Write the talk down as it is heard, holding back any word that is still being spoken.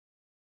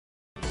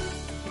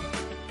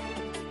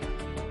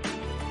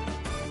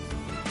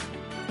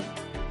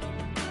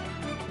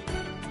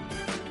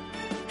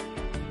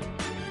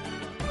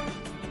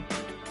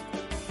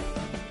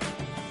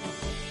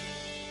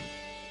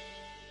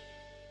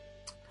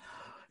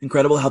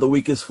Incredible how the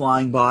week is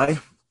flying by.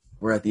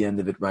 We're at the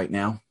end of it right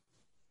now.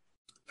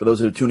 For those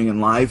that are tuning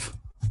in live,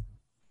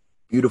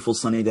 beautiful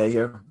sunny day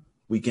here.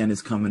 Weekend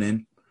is coming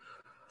in.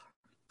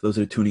 For those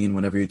that are tuning in,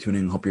 whenever you're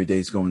tuning in, hope your day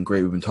is going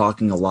great. We've been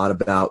talking a lot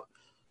about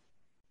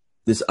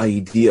this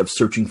idea of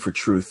searching for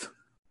truth.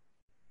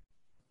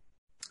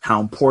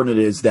 How important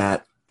it is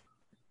that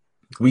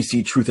we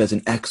see truth as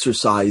an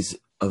exercise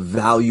of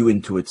value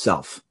into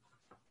itself.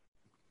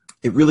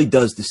 It really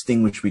does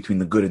distinguish between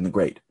the good and the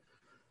great.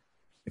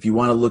 If you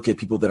want to look at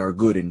people that are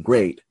good and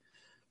great,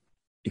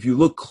 if you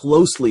look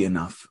closely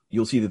enough,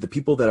 you'll see that the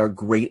people that are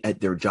great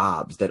at their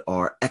jobs, that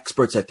are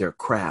experts at their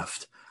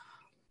craft,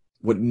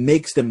 what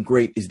makes them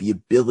great is the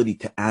ability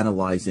to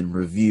analyze and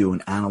review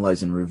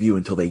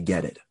until they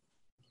get it.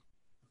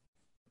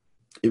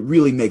 It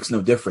really makes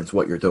no difference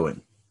what you're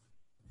doing.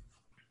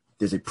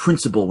 There's a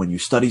principle when you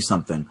study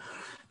something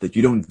that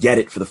you don't get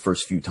it for the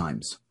first few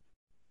times.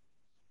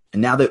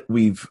 And now that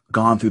we've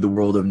gone through the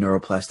world of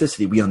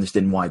neuroplasticity, we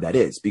understand why that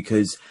is.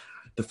 Because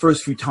the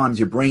first few times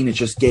your brain is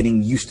just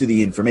getting used to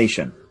the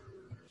information.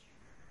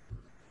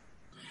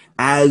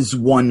 As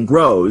one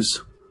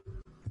grows,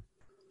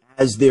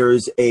 as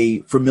there's a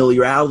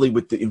familiarity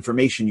with the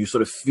information, you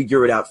sort of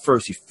figure it out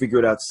first, you figure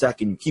it out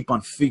second, you keep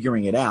on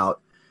figuring it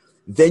out.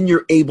 Then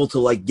you're able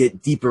to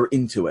get deeper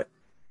into it.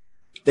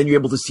 Then you're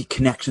able to see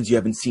connections you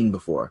haven't seen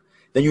before.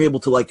 Then you're able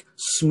to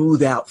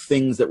smooth out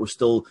things that were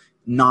still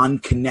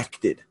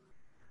non-connected.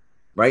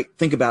 Right?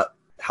 Think about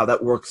how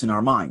that works in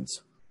our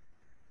minds.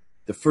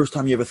 The first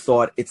time you ever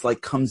thought, it's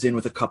comes in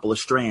with a couple of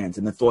strands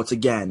and the thoughts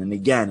again and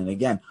again and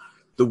again.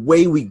 The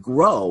way we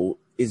grow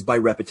is by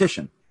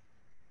repetition.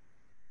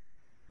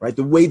 Right?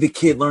 The way the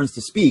kid learns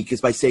to speak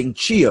is by saying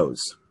Cheos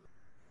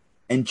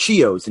and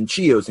Cheos and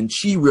Cheos and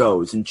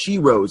Cheeros and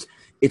Cheeros.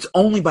 It's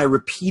only by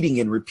repeating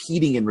and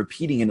repeating and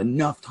repeating it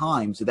enough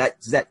times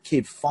that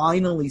kid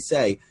finally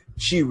say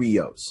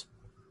Cheerios.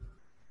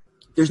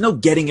 There's no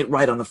getting it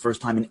right on the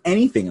first time in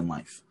anything in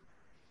life.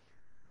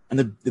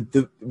 And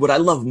what I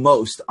love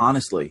most,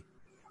 honestly,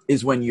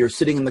 is when you're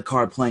sitting in the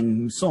car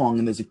playing a song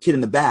and there's a kid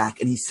in the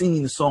back and he's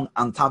singing the song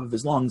on top of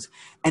his lungs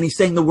and he's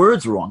saying the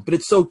words wrong. But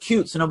it's so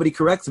cute, so nobody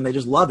corrects him. They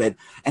just love it.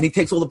 And he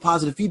takes all the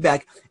positive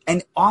feedback.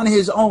 And on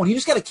his own, he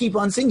just got to keep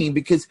on singing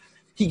because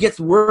he gets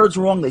words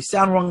wrong, they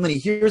sound wrong, and then he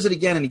hears it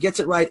again and he gets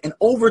it right. And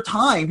over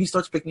time, he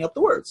starts picking up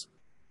the words.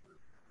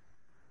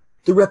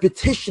 The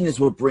repetition is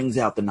what brings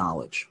out the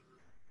knowledge.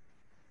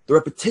 The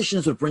repetition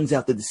is what brings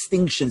out the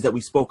distinctions that we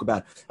spoke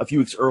about a few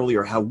weeks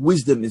earlier, how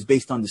wisdom is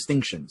based on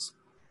distinctions.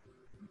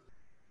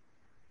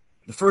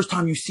 The first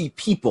time you see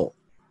people,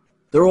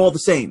 they're all the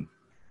same.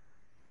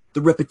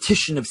 The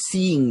repetition of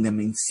seeing them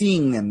and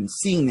seeing them and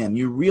seeing them,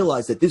 you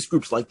realize that this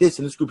group's like this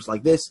and this group's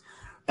like this.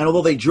 And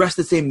although they dress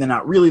the same, they're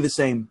not really the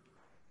same.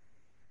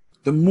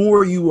 The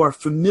more you are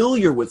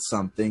familiar with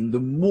something, the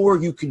more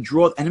you can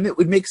draw, and it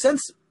would make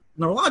sense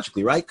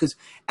neurologically, right? Because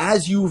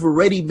as you've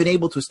already been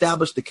able to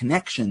establish the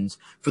connections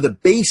for the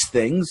base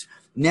things,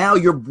 now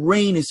your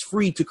brain is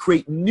free to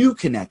create new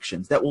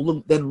connections that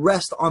will then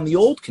rest on the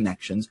old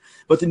connections,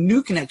 but the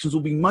new connections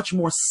will be much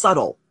more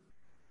subtle.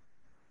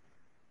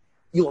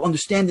 You'll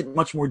understand it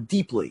much more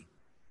deeply.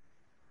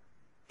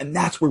 And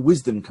that's where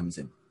wisdom comes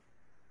in.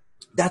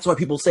 That's why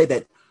people say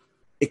that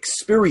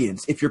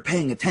experience, if you're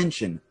paying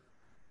attention,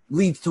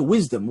 leads to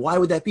wisdom. Why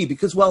would that be?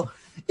 Because,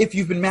 if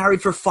you've been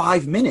married for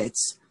 5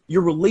 minutes,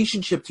 your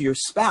relationship to your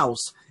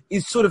spouse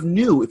is sort of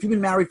new. If you've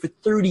been married for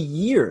 30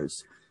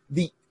 years,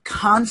 the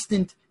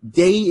constant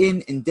day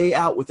in and day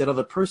out with that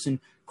other person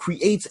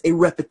creates a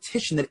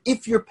repetition that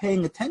if you're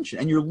paying attention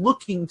and you're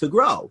looking to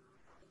grow,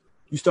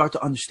 you start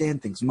to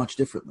understand things much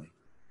differently.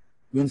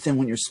 You understand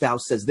when your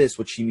spouse says this,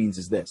 what she means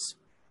is this.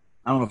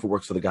 I don't know if it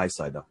works for the guy's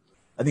side, though.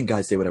 I think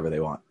guys say whatever they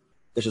want.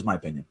 That's just my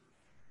opinion.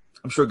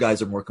 I'm sure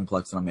guys are more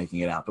complex than I'm making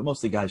it out, but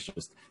mostly guys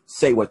just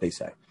say what they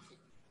say.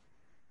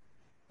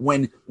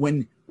 When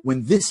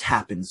this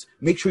happens,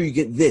 make sure you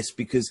get this,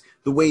 because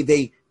the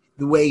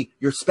way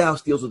your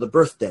spouse deals with a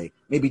birthday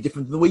may be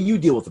different than the way you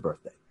deal with a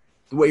birthday.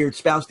 The way your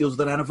spouse deals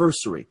with an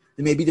anniversary,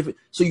 they may be different.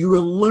 So you're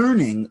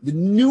learning the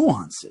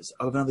nuances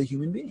of another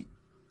human being.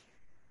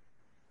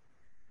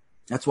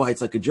 That's why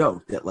it's like a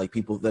joke that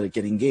people that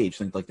get engaged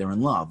think they're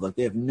in love.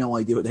 They have no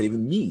idea what that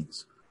even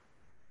means.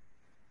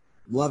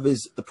 Love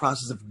is the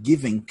process of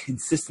giving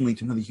consistently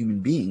to another human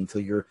being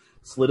until you're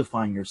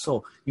solidifying your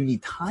soul. You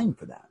need time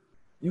for that.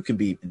 You can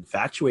be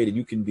infatuated.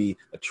 You can be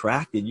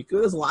attracted.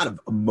 There's a lot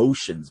of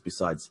emotions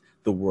besides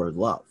the word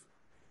love.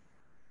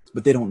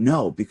 But they don't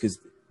know because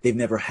they've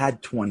never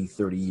had 20,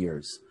 30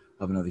 years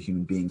of another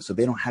human being. So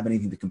they don't have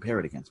anything to compare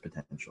it against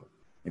potential.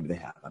 Maybe they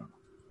have. I don't know.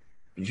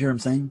 But you hear what I'm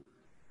saying?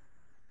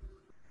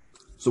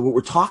 So what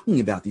we're talking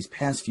about these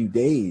past few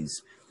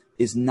days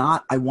is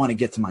not, I want to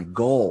get to my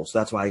goal, so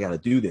that's why I got to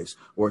do this.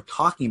 What we're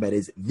talking about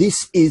is,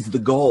 this is the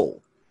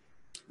goal.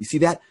 You see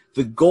that?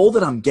 The goal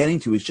that I'm getting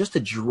to is just to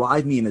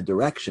drive me in a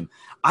direction.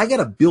 I got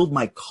to build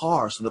my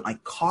car so that my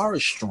car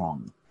is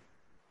strong.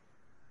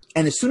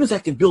 And as soon as I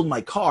can build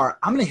my car,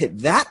 I'm going to hit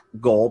that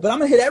goal, but I'm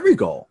going to hit every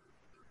goal.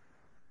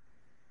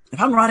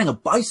 If I'm riding a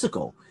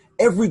bicycle,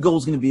 every goal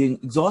is going to be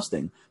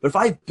exhausting. But if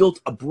I've built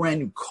a brand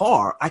new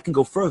car, I can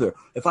go further.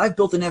 If I've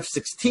built an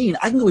F-16,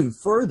 I can go even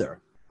further.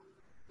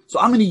 So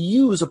I'm going to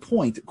use a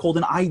point called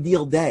an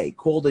ideal day,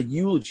 called a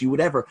eulogy,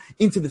 whatever,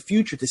 into the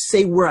future to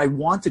say where I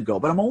want to go.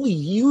 But I'm only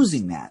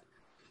using that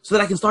so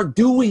that I can start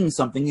doing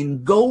something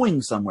and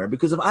going somewhere.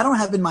 Because if I don't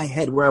have in my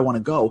head where I want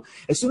to go,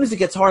 as soon as it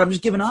gets hard, I'm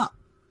just giving up.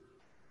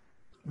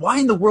 Why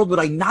in the world would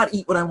I not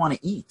eat what I want to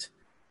eat?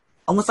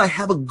 Unless I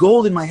have a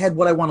goal in my head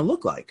what I want to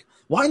look like.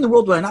 Why in the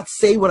world would I not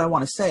say what I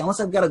want to say unless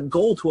I've got a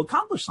goal to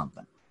accomplish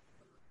something?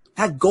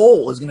 That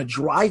goal is going to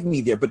drive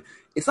me there. But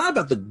it's not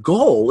about the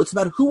goal. It's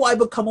about who I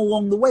become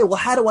along the way. Well,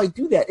 how do I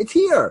do that? It's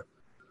here.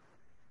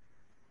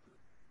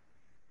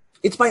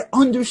 It's by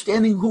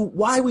understanding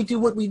why we do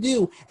what we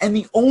do. And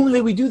the only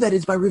way we do that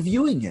is by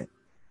reviewing it,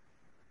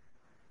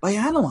 by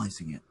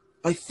analyzing it,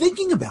 by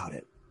thinking about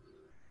it,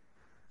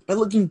 by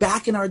looking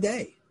back in our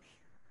day.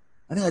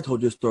 I think I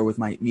told you a story with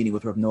my meeting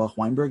with Rav Noach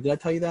Weinberg. Did I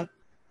tell you that?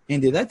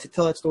 Andy, did I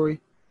tell that story?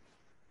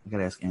 I got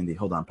to ask Andy.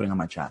 Hold on. I'm putting on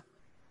my chat.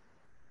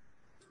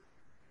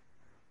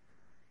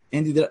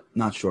 Andy, did I?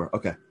 Not sure.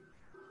 Okay.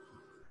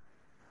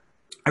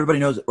 Everybody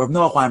knows Rav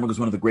Noach Weinberg was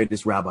one of the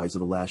greatest rabbis of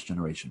the last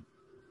generation.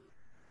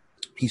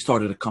 He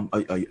started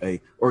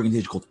a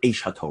organization called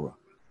Eish HaTorah.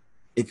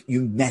 If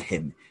you met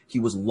him, he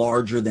was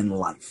larger than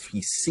life.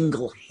 He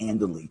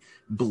single-handedly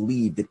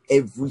believed that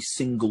every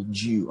single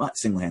Jew, not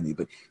single-handedly,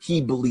 but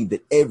he believed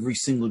that every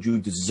single Jew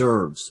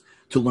deserves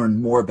to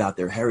learn more about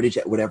their heritage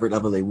at whatever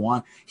level they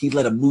want. He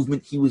led a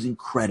movement. He was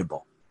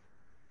incredible.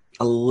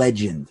 A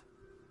legend.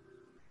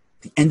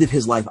 At the end of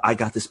his life, I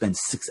got to spend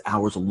 6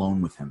 hours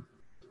alone with him.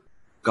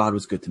 God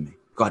was good to me.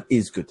 God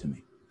is good to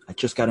me. I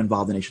just got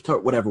involved in Eish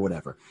HaTorah,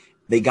 whatever.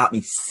 They got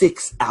me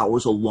 6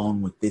 hours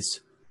alone with this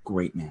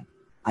great man.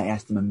 I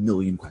asked him a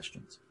million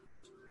questions.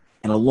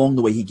 And along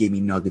the way, he gave me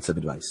nuggets of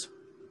advice.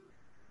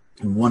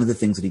 And one of the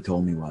things that he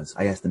told me was,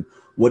 I asked him,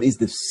 what is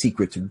the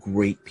secret to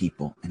great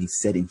people? And he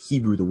said in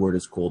Hebrew, the word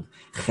is called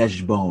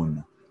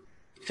cheshbon.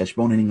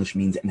 Cheshbon in English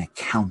means an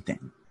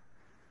accounting.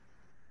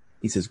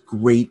 He says,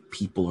 great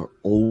people are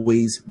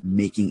always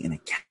making an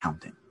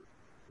accounting.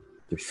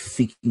 They're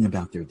thinking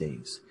about their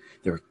days.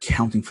 They're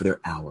accounting for their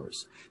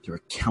hours. They're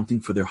accounting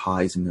for their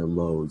highs and their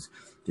lows.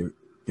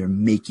 They're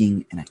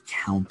making an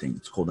accounting.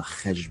 It's called a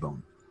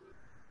cheshbon.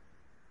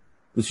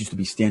 This used to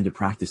be standard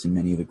practice in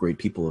many of the great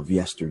people of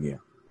yesteryear.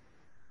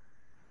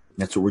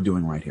 That's what we're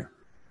doing right here.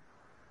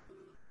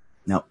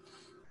 Now,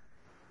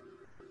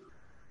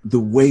 the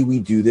way we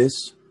do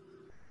this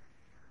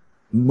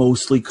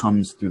mostly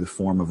comes through the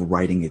form of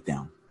writing it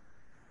down.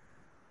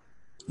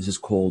 This is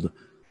called,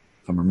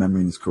 if I'm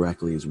remembering this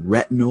correctly, is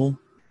retinal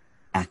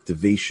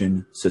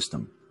activation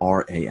system,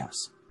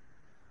 RAS.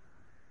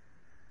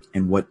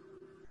 And what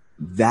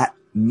that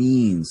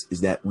means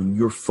is that when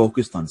you're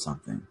focused on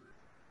something,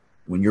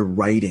 when you're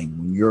writing,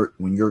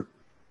 when you're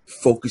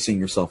focusing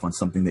yourself on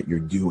something that you're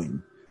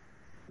doing,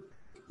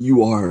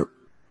 you are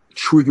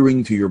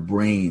triggering to your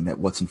brain that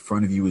what's in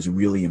front of you is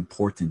really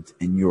important,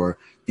 and you're,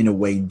 in a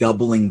way,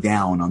 doubling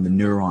down on the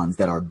neurons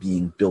that are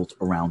being built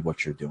around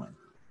what you're doing.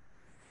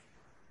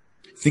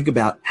 Think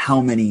about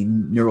how many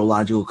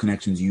neurological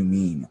connections you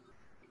mean.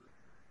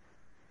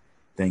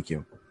 Thank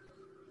you.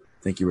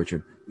 Thank you,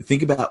 Richard.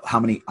 Think about how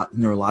many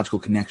neurological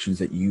connections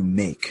that you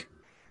make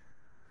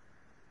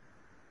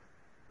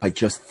by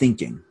just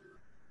thinking.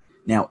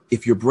 Now,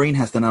 if your brain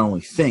has to not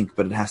only think,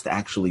 but it has to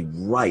actually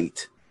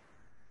write,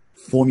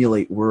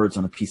 formulate words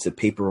on a piece of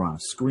paper or on a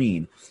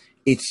screen,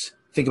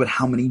 think about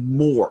how many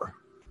more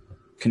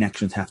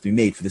connections have to be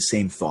made for the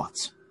same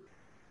thoughts.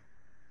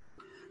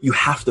 You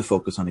have to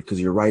focus on it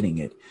because you're writing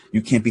it.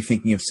 You can't be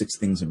thinking of 6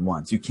 things at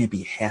once. You can't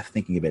be half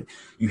thinking of it.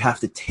 You have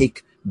to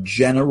take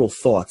general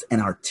thoughts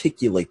and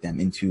articulate them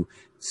into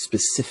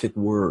specific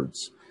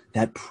words.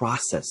 That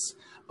process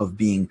of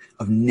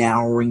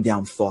narrowing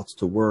down thoughts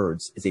to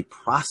words is a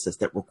process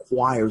that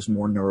requires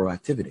more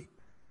neuroactivity.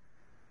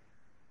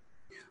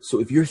 So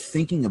if you're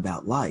thinking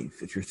about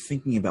life, if you're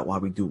thinking about why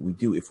we do what we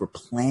do, if we're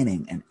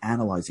planning and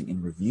analyzing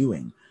and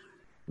reviewing,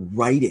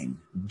 writing,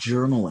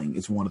 journaling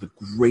is one of the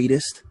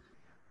greatest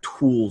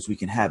tools we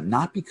can have.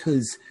 Not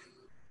because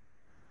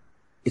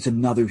it's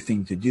another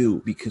thing to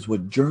do, because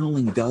what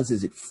journaling does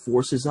is it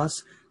forces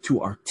us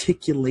to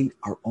articulate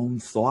our own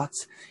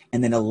thoughts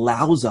and then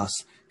allows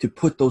us to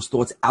put those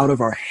thoughts out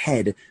of our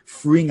head,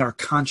 freeing our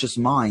conscious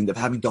mind of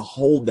having to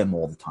hold them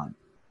all the time.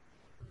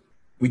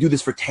 We do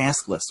this for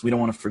task lists. We don't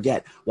want to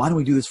forget. Why don't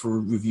we do this for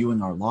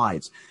reviewing our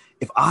lives?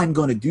 If I'm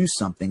going to do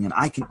something and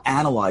I can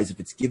analyze if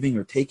it's giving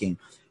or taking,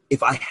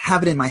 if I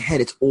have it in my head,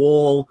 it's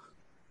all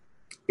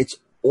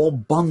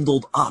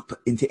bundled up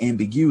into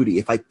ambiguity.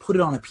 If I put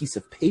it on a piece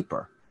of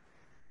paper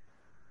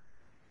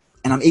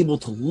and I'm able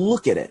to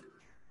look at it,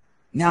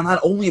 now not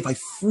only have I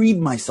freed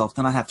myself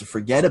to not have to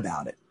forget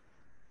about it,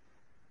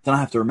 then I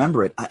have to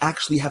remember it, I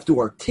actually have to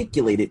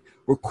articulate it,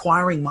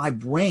 requiring my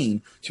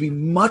brain to be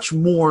much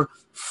more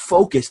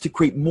focused, to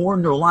create more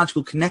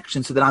neurological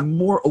connections so that I'm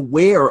more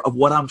aware of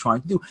what I'm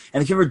trying to do.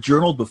 And if you've ever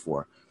journaled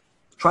before,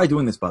 Try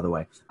doing this, by the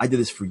way. I did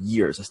this for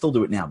years. I still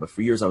do it now, but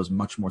for years I was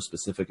much more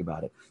specific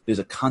about it. There's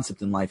a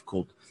concept in life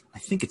called, I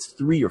think it's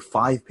 3 or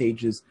 5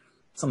 pages,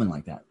 something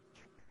like that.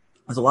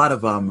 There's a lot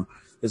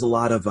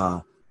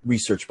of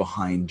research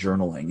behind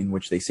journaling, in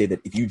which they say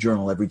that if you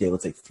journal every day,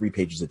 let's say 3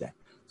 pages a day,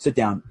 sit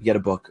down, get a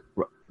book,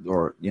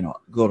 or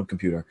go to a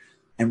computer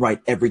and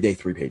write every day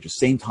 3 pages,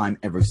 same time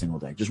every single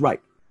day. Just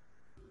write.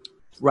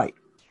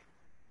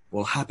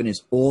 What'll happen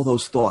is all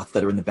those thoughts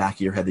that are in the back of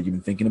your head that you've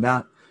been thinking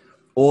about,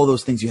 all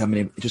those things you haven't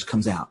been able, it just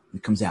comes out.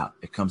 It comes out.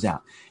 It comes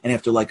out. And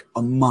after like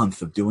a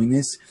month of doing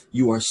this,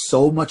 you are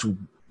so much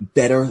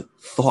better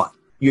thought.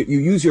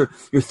 Your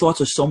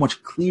thoughts are so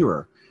much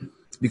clearer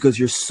because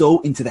you're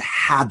so into the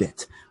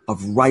habit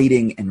of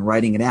writing and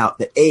writing it out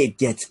that A, it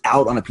gets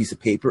out on a piece of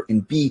paper,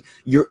 and B,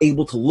 you're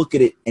able to look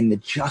at it and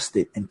adjust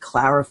it and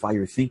clarify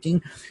your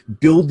thinking,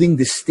 building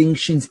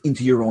distinctions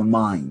into your own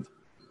mind,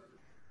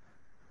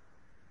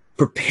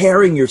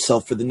 preparing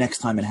yourself for the next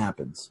time it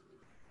happens.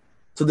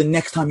 So the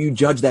next time you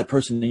judge that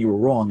person and you were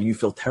wrong and you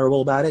feel terrible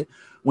about it,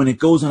 when it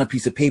goes on a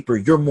piece of paper,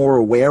 you're more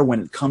aware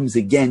when it comes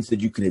again so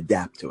that you can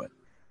adapt to it.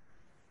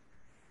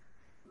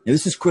 Now,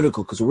 this is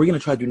critical because what we're going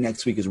to try to do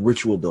next week is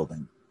ritual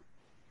building.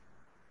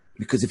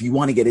 Because if you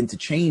want to get into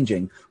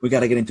changing, we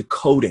got to get into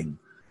coding.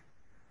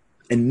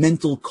 And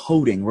mental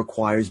coding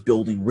requires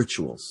building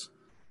rituals.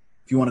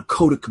 If you want to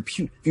code a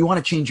computer, if you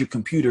want to change your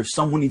computer,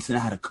 someone needs to know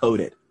how to code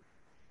it.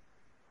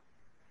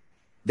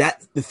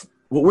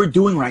 What we're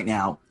doing right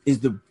now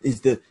is the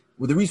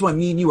reason why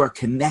me and you are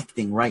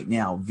connecting right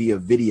now via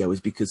video is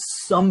because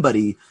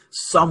somebody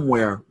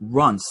somewhere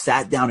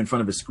sat down in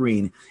front of a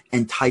screen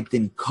and typed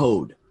in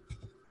code.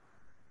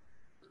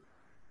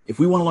 If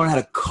we want to learn how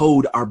to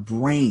code our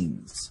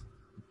brains,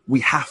 we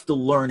have to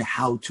learn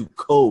how to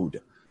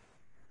code.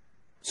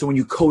 So when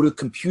you code a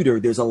computer,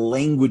 there's a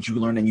language you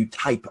learn and you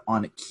type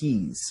on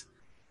keys.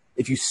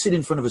 If you sit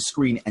in front of a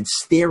screen and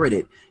stare at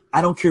it,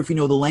 I don't care if you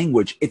know the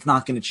language, it's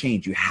not going to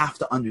change. You have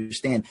to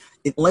understand,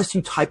 unless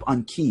you type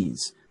on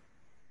keys,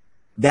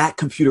 that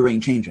computer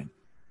ain't changing.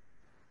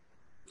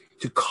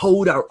 To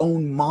code our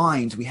own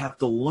minds, we have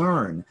to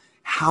learn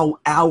how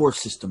our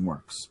system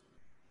works.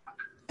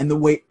 And the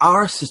way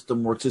our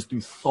system works is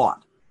through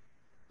thought.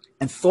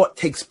 And thought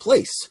takes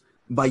place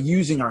by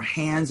using our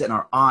hands and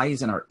our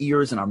eyes and our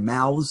ears and our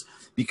mouths,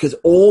 because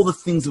all the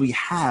things we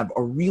have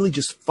are really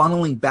just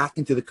funneling back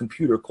into the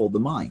computer called the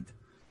mind.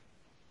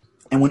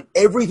 And when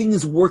everything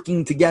is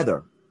working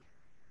together,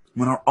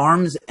 when our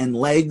arms and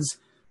legs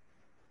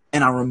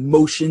and our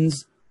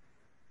emotions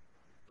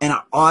and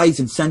our eyes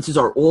and senses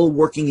are all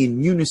working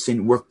in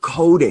unison, we're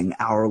coding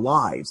our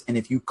lives. And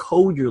if you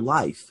code your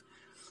life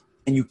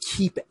and you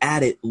keep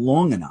at it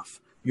long enough,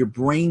 your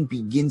brain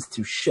begins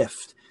to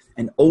shift.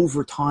 And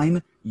over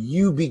time,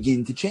 you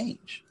begin to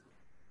change.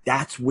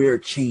 That's where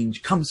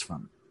change comes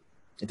from.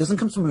 It doesn't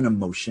come from an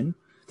emotion.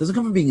 It doesn't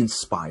come from being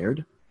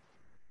inspired.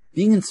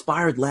 Being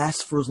inspired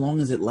lasts for as long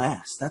as it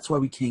lasts. That's why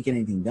we can't get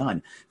anything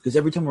done. Because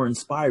every time we're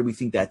inspired, we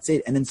think that's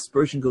it. And then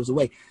inspiration goes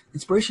away.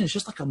 Inspiration is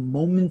just like a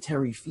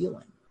momentary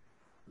feeling.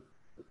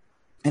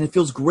 And it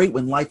feels great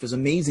when life is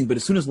amazing. But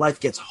as soon as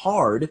life gets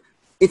hard,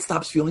 it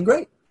stops feeling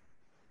great.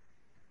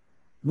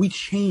 We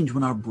change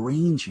when our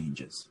brain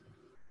changes.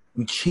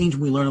 We change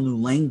when we learn a new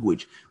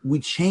language. We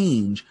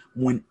change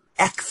when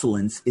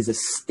excellence is a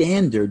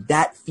standard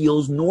that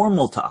feels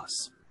normal to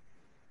us.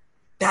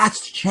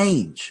 That's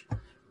change.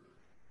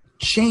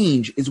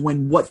 Change is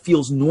when what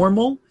feels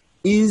normal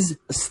is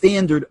a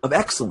standard of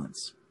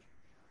excellence.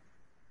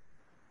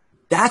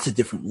 That's a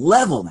different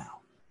level now.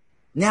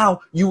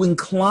 Now you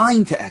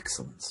incline to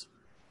excellence.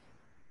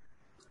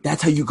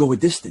 That's how you go a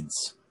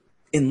distance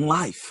in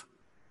life.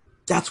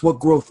 That's what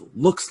growth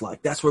looks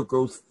like. That's what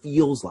growth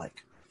feels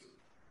like.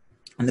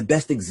 And the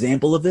best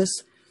example of this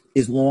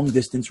is long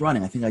distance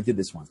running. I think I did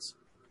this once.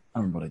 I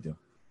don't remember what I do.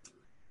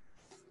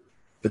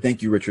 But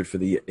thank you, Richard, for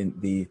the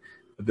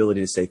ability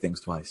to say things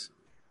twice.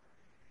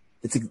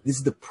 This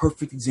is the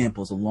perfect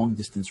example as a long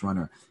distance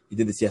runner. You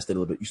did this yesterday a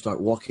little bit. You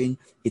start walking,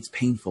 it's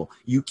painful.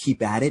 You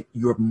keep at it,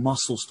 your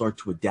muscles start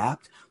to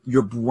adapt,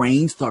 your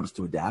brain starts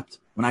to adapt.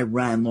 When I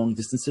ran long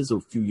distances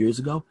a few years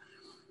ago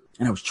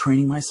and I was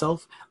training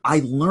myself,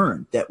 I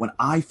learned that when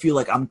I feel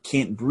like I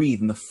can't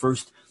breathe in the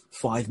first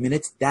 5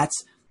 minutes,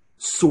 that's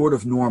sort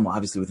of normal,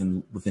 obviously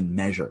within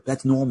measure.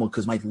 That's normal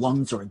because my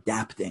lungs are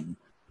adapting.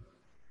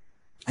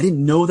 I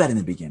didn't know that in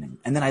the beginning.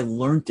 And then I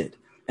learned it.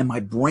 And my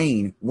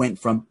brain went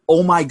from,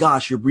 oh my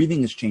gosh, your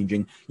breathing is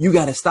changing, you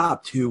got to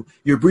stop, to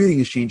your breathing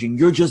is changing,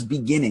 you're just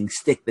beginning,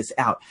 stick this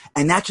out.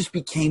 And that just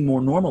became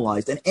more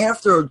normalized. And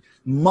after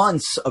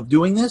months of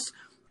doing this,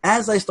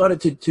 as I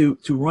started to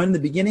run in the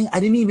beginning, I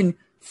didn't even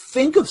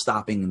think of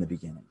stopping in the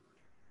beginning.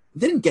 It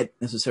didn't get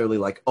necessarily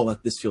like, oh,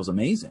 this feels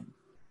amazing.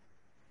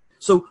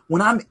 So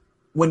when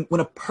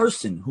a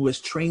person who has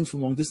trained for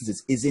long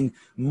distances is in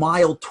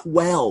mile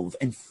 12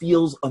 and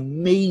feels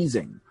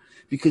amazing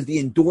because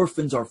the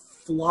endorphins are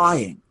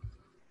flying,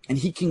 and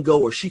he can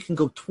go or she can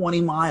go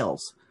 20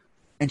 miles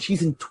and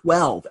she's in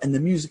 12 and the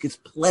music is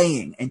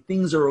playing and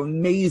things are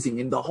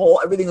amazing and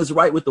everything is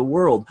right with the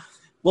world,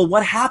 Well,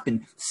 what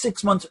happened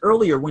 6 months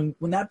earlier when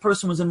that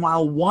person was in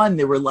mile 1?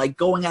 They were like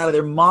going out of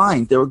their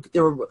mind. They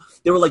were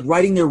like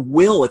writing their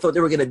will. I thought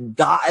they were going to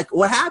die.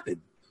 What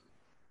happened?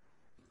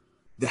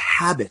 The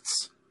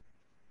habits,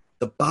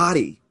 the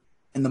body,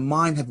 and the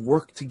mind have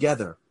worked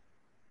together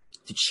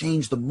to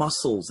change the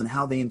muscles and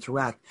how they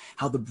interact,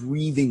 how the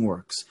breathing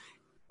works,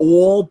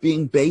 all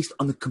being based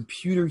on the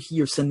computer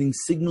here sending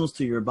signals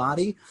to your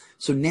body.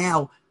 So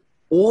now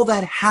all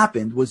that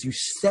happened was you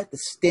set the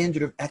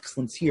standard of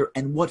excellence here,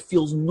 and what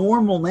feels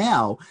normal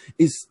now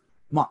is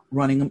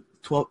running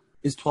 12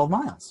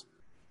 miles.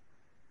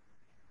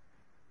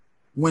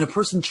 When a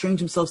person trains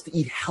themselves to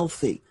eat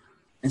healthy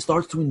and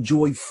starts to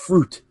enjoy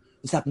fruit,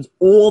 this happens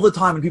all the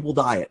time when people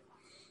diet.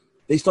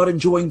 They start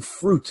enjoying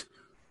fruit.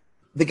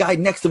 The guy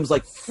next to him is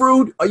like,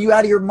 fruit? Are you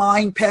out of your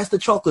mind? Pass the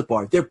chocolate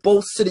bar. They're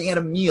both sitting at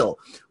a meal.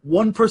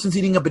 One person's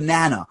eating a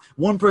banana.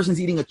 One person's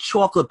eating a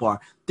chocolate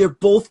bar. They're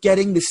both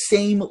getting the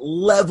same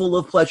level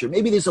of pleasure.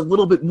 Maybe there's a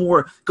little bit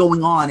more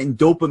going on in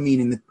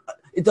dopamine. And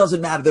it doesn't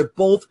matter. They're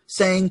both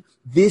saying,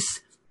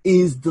 this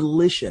is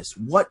delicious.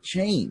 What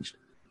changed?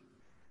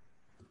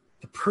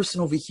 The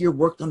person over here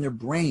worked on their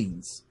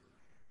brains,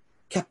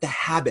 kept the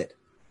habit,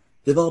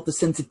 developed the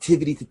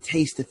sensitivity to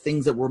taste to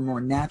things that were more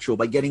natural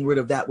by getting rid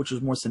of that which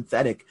was more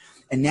synthetic.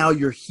 And now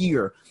you're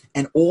here,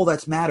 and all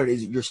that's mattered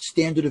is your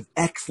standard of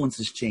excellence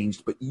has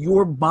changed, but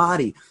your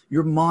body,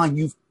 your mind,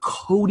 you've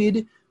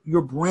coded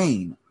your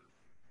brain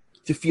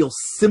to feel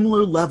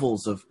similar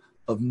levels of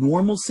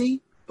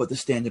normalcy, but the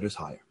standard is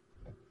higher.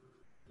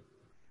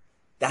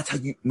 That's how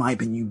you, in my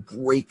opinion, you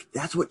break.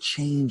 That's what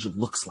change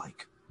looks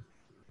like.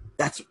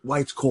 That's why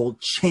it's called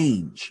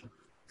change.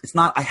 It's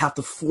not I have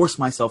to force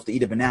myself to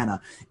eat a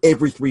banana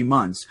every 3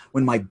 months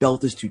when my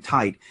belt is too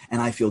tight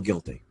and I feel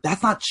guilty.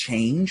 That's not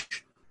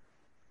change.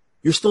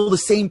 You're still the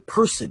same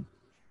person.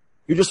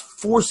 You're just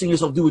forcing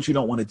yourself to do what you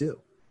don't want to do.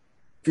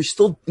 If you're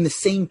still in the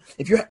same,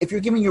 if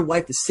you're giving your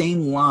wife the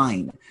same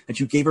line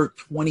that you gave her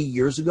 20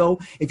 years ago,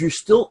 if you're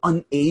still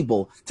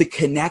unable to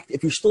connect,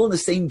 if you're still in the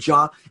same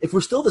job, if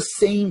we're still the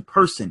same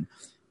person,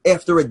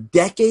 after a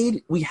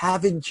decade, we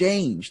haven't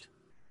changed.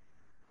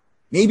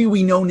 Maybe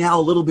we know now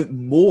a little bit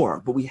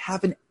more, but we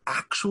haven't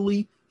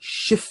actually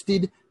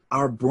shifted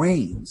our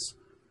brains.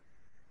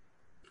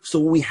 So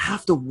what we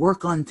have to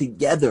work on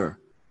together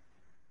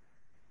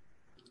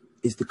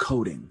is the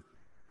coding.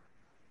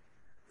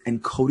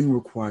 And coding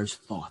requires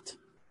thought.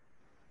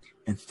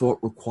 And thought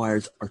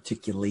requires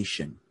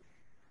articulation.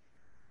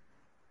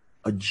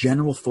 A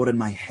general thought in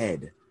my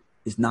head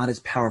is not as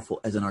powerful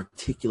as an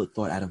articulate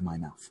thought out of my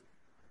mouth.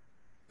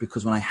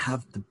 Because when I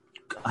have to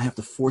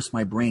force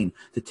my brain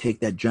to take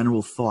that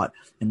general thought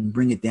and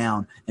bring it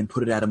down and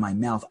put it out of my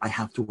mouth. I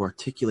have to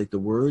articulate the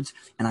words,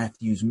 and I have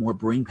to use more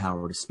brain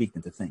power to speak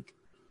than to think.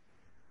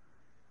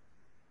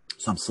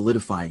 So I'm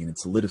solidifying and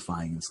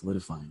solidifying and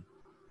solidifying.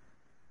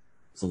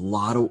 There's a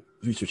lot of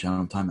research, I don't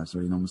have time, that's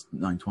already almost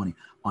 9:20,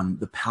 on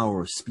the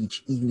power of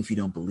speech, even if you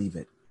don't believe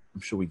it.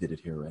 I'm sure we did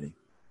it here already.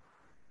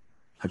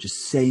 How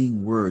just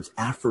saying words,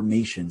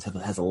 affirmations,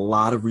 has a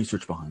lot of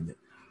research behind it.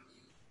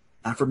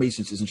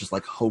 Affirmations isn't just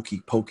like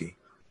hokey pokey.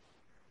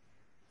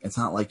 It's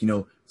not like,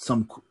 you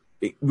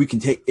can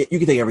take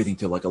everything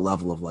to like a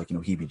level of like,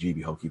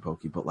 heebie-jeebie, hokey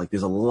pokey, but like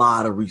there's a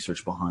lot of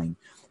research behind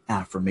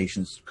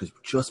affirmations, because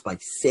just by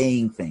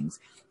saying things,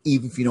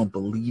 even if you don't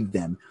believe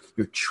them,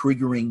 you're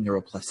triggering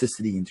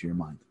neuroplasticity into your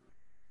mind.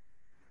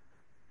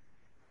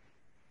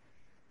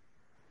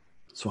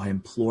 So I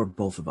implore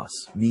both of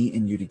us, me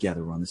and you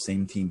together, we're on the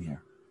same team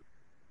here.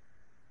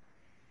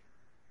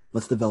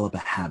 Let's develop a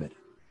habit.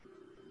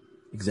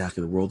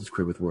 Exactly, the world is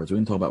created with words. We're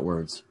going to talk about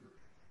words.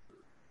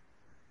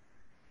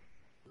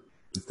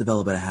 Let's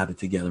develop a habit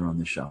together on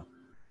this show.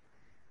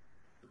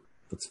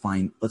 Let's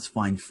find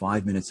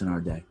 5 minutes in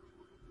our day.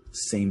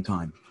 Same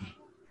time.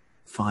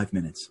 5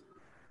 minutes.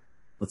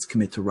 Let's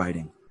commit to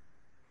writing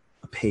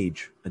a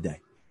page a day.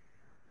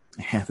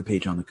 A half a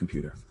page on the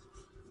computer.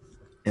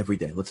 Every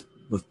day. Let's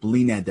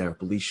bli neder,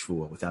 bli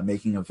shvua, without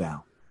making a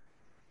vow.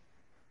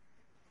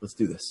 Let's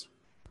do this.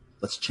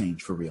 Let's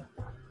change for real.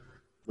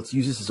 Let's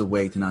use this as a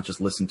way to not just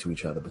listen to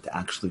each other, but to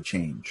actually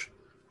change.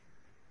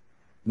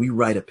 We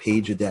write a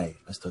page a day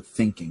as to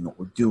thinking what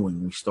we're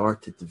doing. We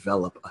start to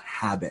develop a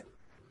habit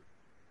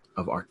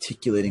of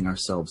articulating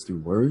ourselves through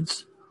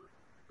words.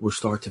 We'll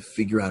start to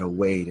figure out a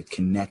way to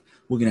connect.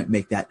 We're going to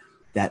make that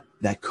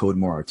code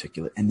more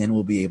articulate. And then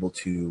we'll be able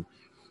to,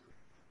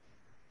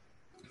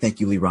 thank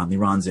you, Liron.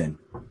 Liron's in.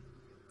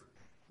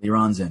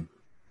 Liron's in.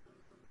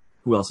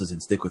 Who else is in?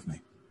 Stick with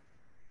me.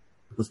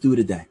 Let's do it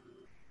a day.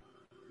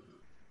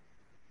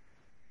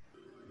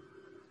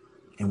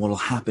 And what will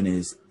happen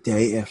is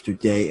day after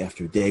day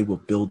after day, we'll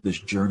build this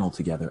journal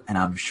together. And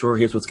I'm sure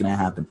here's what's going to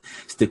happen.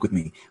 Stick with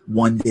me.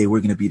 One day we're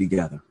going to be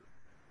together.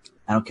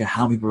 I don't care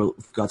how many people,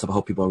 God's up, I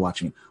hope people are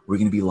watching it. We're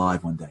going to be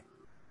live one day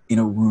in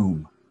a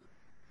room.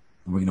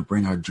 And we're going to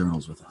bring our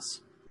journals with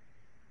us.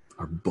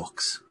 Our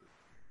books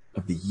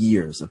of the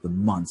years, of the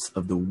months,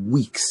 of the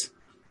weeks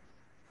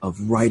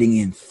of writing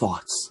in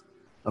thoughts,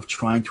 of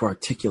trying to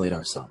articulate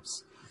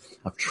ourselves,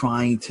 of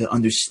trying to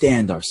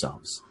understand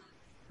ourselves.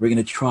 We're going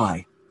to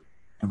try,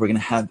 and we're going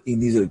to have, and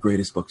these are the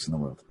greatest books in the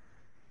world.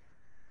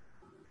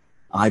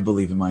 I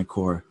believe in my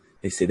core,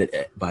 they say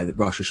that by the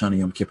Rosh Hashanah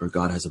Yom Kippur,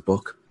 God has a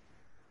book.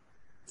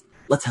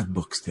 Let's have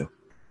books too.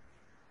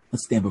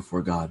 Let's stand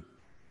before God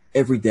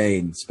every day,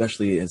 and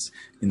especially as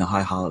in the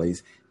high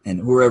holidays,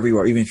 and wherever you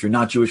are, even if you're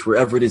not Jewish,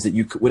 wherever it is that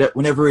you,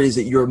 whenever it is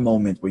at your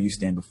moment where you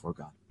stand before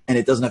God. And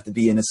it doesn't have to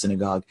be in a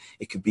synagogue.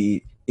 It could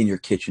be in your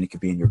kitchen. It could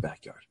be in your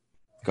backyard.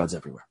 God's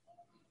everywhere.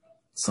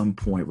 At some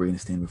point, we're going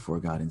to stand before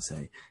God and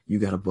say, you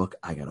got a book,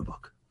 I got a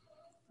book.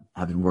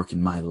 I've been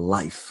working my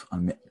life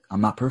on it.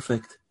 I'm not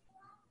perfect,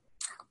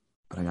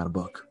 but I got a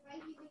book.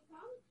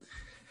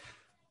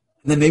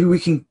 And then maybe we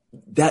can,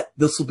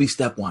 this will be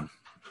step one.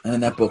 And then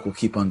that book will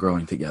keep on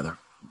growing together.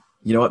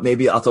 You know what?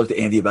 Maybe I'll talk to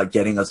Andy about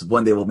getting us,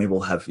 one day maybe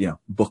we'll have,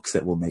 books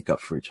that will make up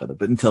for each other.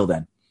 But until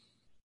then,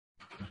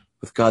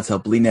 with God's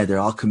help, Bli Neder,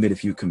 I'll commit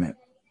if you commit.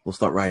 We'll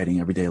start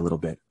writing every day a little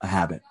bit, a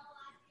habit.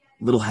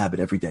 Little habit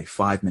every day,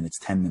 5 minutes,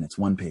 10 minutes,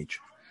 one page.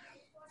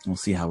 And we'll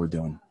see how we're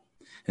doing.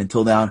 And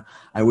until now,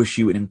 I wish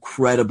you an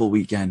incredible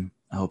weekend.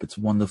 I hope it's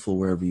wonderful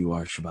wherever you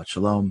are. Shabbat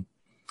Shalom.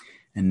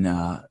 And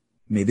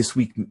may this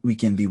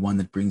weekend be one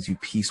that brings you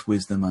peace,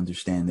 wisdom,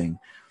 understanding.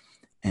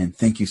 And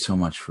thank you so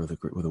much for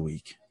the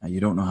week. You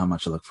don't know how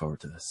much I look forward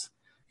to this.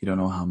 You don't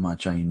know how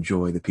much I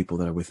enjoy the people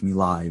that are with me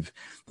live,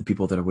 the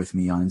people that are with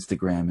me on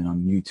Instagram and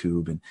on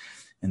YouTube and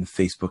the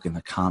Facebook and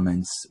the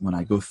comments. When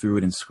I go through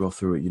it and scroll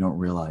through it, you don't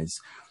realize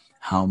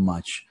how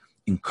much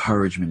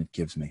encouragement it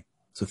gives me.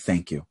 So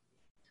thank you.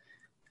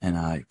 And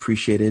I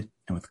appreciate it.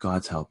 And with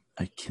God's help,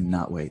 I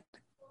cannot wait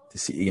to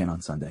see you again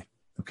on Sunday.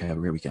 Okay, have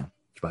a great weekend.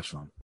 Shabbat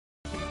Shalom.